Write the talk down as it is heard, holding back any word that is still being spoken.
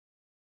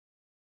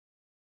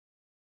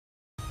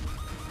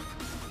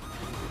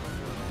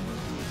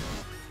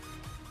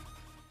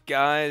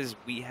guys?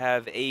 We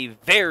have a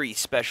very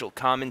special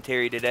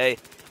commentary today.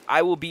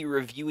 I will be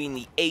reviewing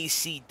the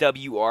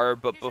ACW-R,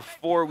 but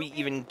before we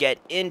even get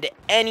into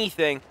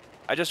anything,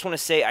 I just want to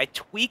say I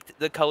tweaked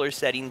the color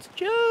settings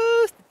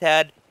just a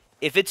tad.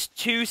 If it's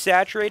too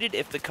saturated,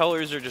 if the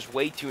colors are just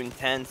way too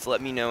intense,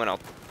 let me know and I'll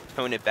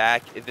tone it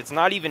back. If it's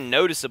not even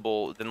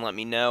noticeable, then let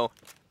me know,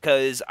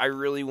 because I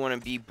really want to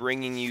be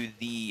bringing you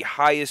the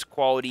highest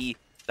quality,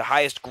 the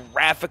highest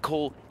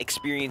graphical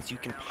experience you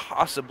can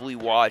possibly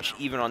watch,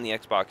 even on the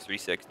Xbox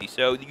 360.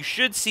 So you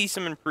should see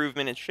some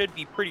improvement. It should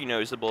be pretty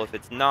noticeable. If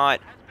it's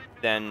not,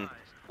 then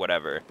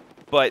whatever.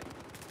 But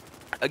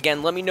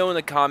again, let me know in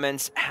the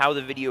comments how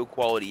the video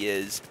quality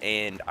is,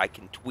 and I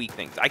can tweak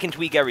things. I can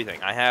tweak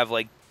everything. I have,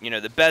 like, you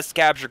know, the best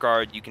capture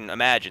card you can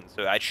imagine,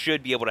 so I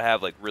should be able to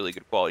have, like, really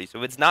good quality. So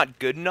if it's not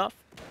good enough,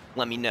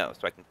 let me know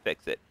so I can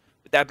fix it.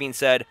 With that being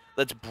said,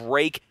 let's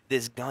break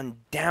this gun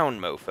down,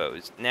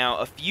 mofos. Now,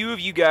 a few of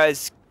you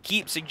guys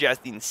keep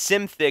suggesting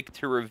Simthick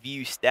to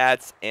review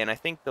stats, and I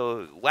think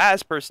the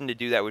last person to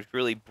do that, which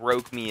really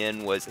broke me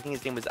in, was, I think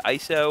his name was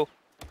ISO.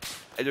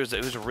 It was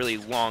a really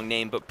long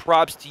name, but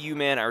props to you,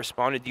 man. I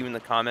responded to you in the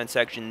comment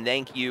section.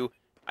 Thank you.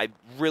 I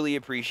really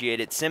appreciate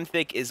it.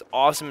 Simthick is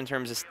awesome in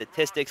terms of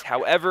statistics.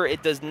 However,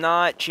 it does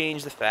not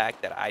change the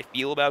fact that I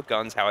feel about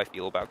guns how I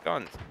feel about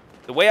guns.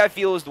 The way I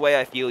feel is the way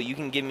I feel. You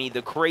can give me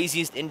the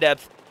craziest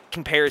in-depth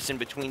comparison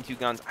between two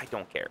guns. I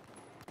don't care.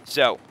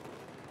 So,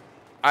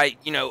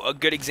 a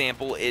good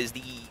example is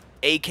the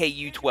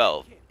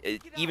ACW-R.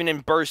 Even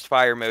in burst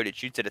fire mode, it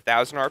shoots at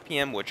 1,000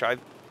 RPM, which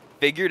I've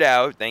figured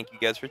out. Thank you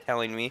guys for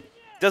telling me.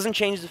 Doesn't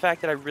change the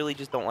fact that I really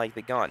just don't like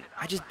the gun.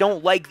 I just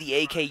don't like the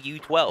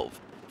ACW-R.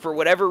 For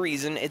whatever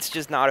reason, it's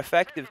just not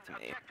effective to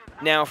me.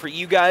 Now, for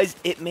you guys,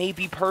 it may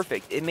be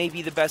perfect. It may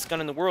be the best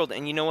gun in the world,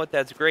 and you know what?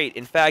 That's great.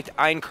 In fact,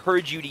 I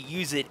encourage you to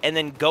use it and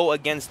then go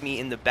against me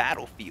in the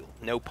battlefield,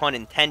 no pun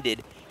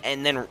intended,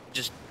 and then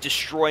just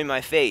destroy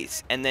my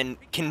face, and then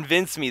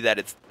convince me that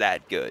it's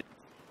that good.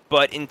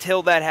 But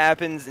until that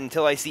happens,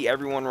 until I see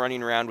everyone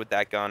running around with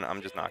that gun,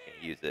 I'm just not going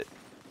to use it.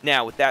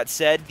 Now, with that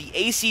said, the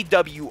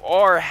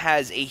ACW-R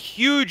has a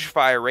huge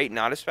fire rate,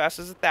 not as fast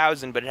as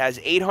 1,000, but it has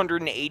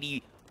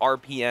 880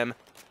 RPM.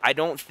 I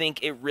don't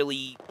think it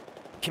really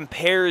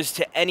compares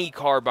to any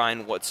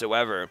carbine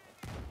whatsoever.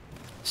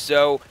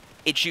 So,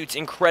 it shoots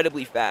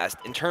incredibly fast.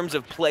 In terms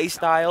of play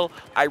style,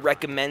 I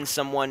recommend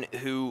someone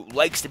who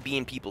likes to be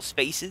in people's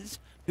faces,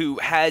 who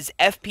has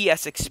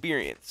FPS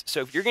experience.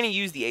 So if you're going to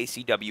use the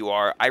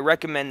ACW-R, I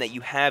recommend that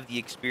you have the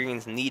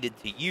experience needed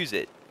to use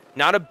it.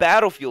 Not a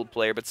Battlefield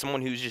player, but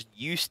someone who's just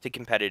used to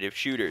competitive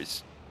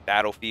shooters.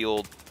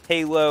 Battlefield,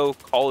 Halo,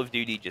 Call of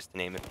Duty, just to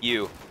name a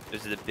few.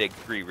 Those are the big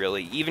three,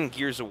 really. Even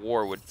Gears of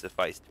War would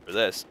suffice for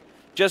this.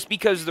 Just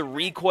because the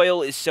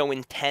recoil is so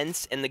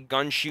intense and the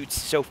gun shoots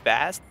so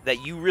fast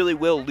that you really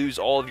will lose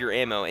all of your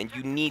ammo, and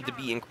you need to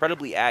be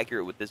incredibly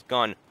accurate with this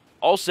gun.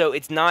 Also,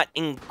 it's not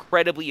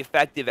incredibly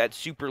effective at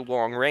super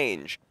long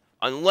range,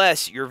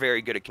 unless you're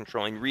very good at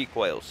controlling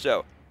recoil.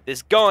 So,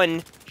 this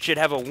gun should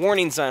have a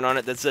warning sign on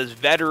it that says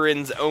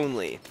veterans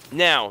only.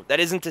 Now, that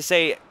isn't to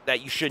say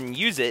that you shouldn't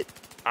use it.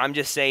 I'm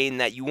just saying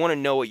that you want to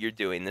know what you're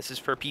doing. This is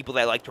for people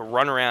that like to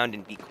run around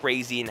and be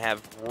crazy and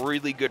have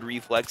really good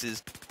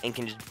reflexes and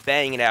can just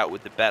bang it out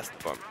with the best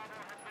of them.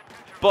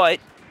 But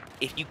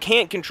if you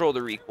can't control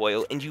the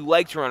recoil and you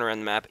like to run around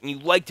the map and you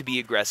like to be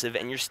aggressive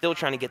and you're still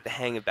trying to get the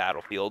hang of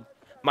Battlefield,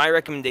 my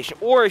recommendation,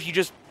 or if you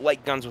just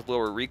like guns with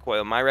lower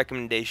recoil, my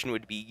recommendation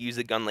would be use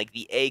a gun like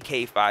the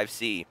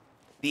AK-5C.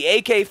 The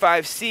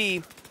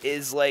AK-5C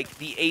is like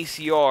the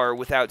ACR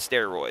without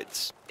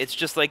steroids. It's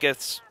just like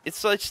it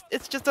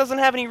just doesn't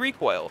have any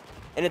recoil,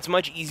 and it's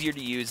much easier to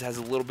use, has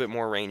a little bit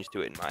more range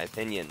to it in my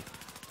opinion.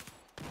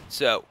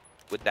 So,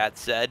 with that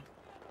said,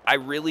 I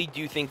really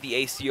do think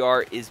the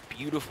ACR is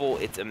beautiful.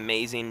 It's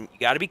amazing. You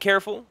got to be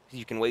careful because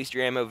you can waste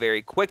your ammo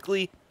very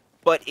quickly,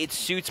 but it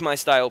suits my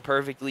style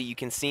perfectly. You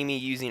can see me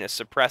using a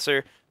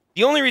suppressor.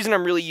 The only reason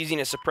I'm really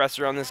using a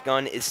suppressor on this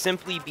gun is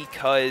simply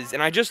because,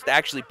 and I just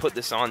actually put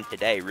this on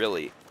today,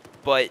 really,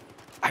 but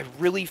I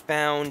really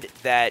found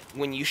that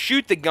when you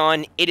shoot the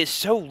gun, it is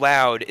so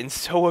loud and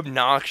so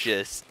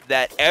obnoxious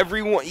that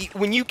everyone,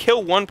 when you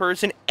kill one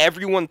person,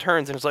 everyone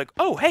turns and is like,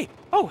 oh, hey,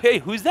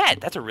 who's that?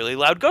 That's a really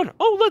loud gun.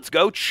 Oh, let's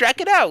go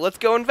check it out. Let's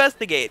go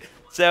investigate.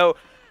 So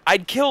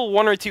I'd kill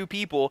one or two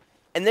people,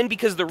 and then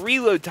because the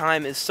reload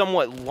time is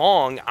somewhat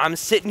long, I'm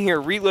sitting here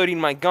reloading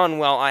my gun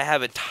while I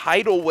have a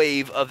tidal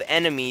wave of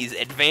enemies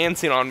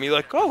advancing on me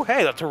like, oh,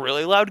 hey, that's a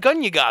really loud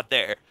gun you got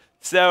there.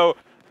 So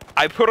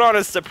I put on a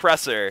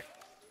suppressor.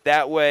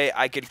 That way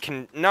I could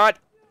not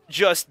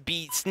just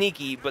be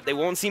sneaky, but they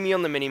won't see me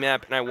on the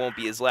minimap and I won't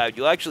be as loud.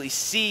 You'll actually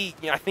see,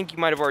 I think you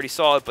might have already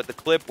saw it, but the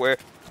clip where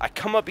I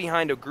come up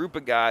behind a group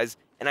of guys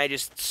and I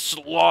just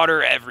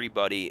slaughter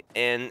everybody.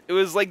 And it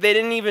was like they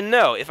didn't even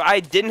know. If I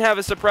didn't have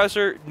a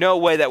suppressor, no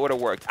way that would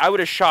have worked. I would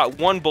have shot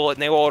one bullet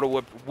and they all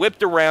would have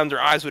whipped around. Their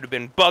eyes would have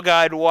been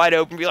bug-eyed, wide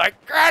open, be like,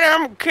 get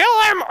him,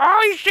 kill him,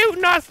 oh, he's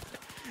shooting us.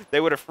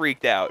 They would have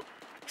freaked out.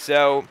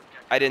 So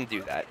I didn't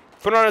do that.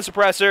 Put on a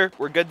suppressor,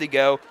 we're good to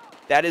go.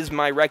 that is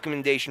my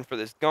recommendation for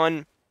this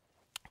gun.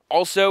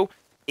 Also,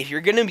 if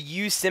you're going to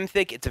use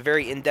Simthic, it's a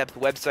very in-depth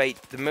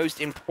website. The most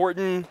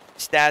important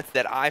stats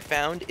that I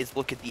found is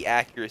look at the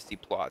accuracy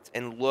plots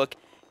and look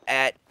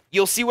at,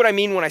 you'll see what I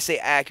mean when I say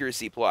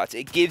accuracy plots.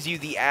 It gives you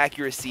the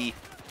accuracy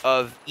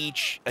of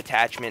each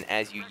attachment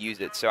as you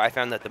use it. So I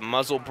found that the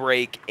muzzle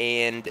brake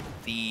and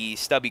the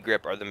stubby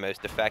grip are the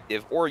most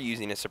effective, or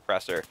using a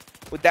suppressor.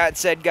 With that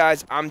said,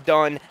 guys, I'm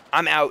done.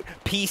 I'm out.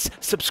 Peace.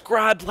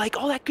 Subscribe, like,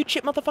 all that good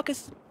shit,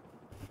 motherfuckers.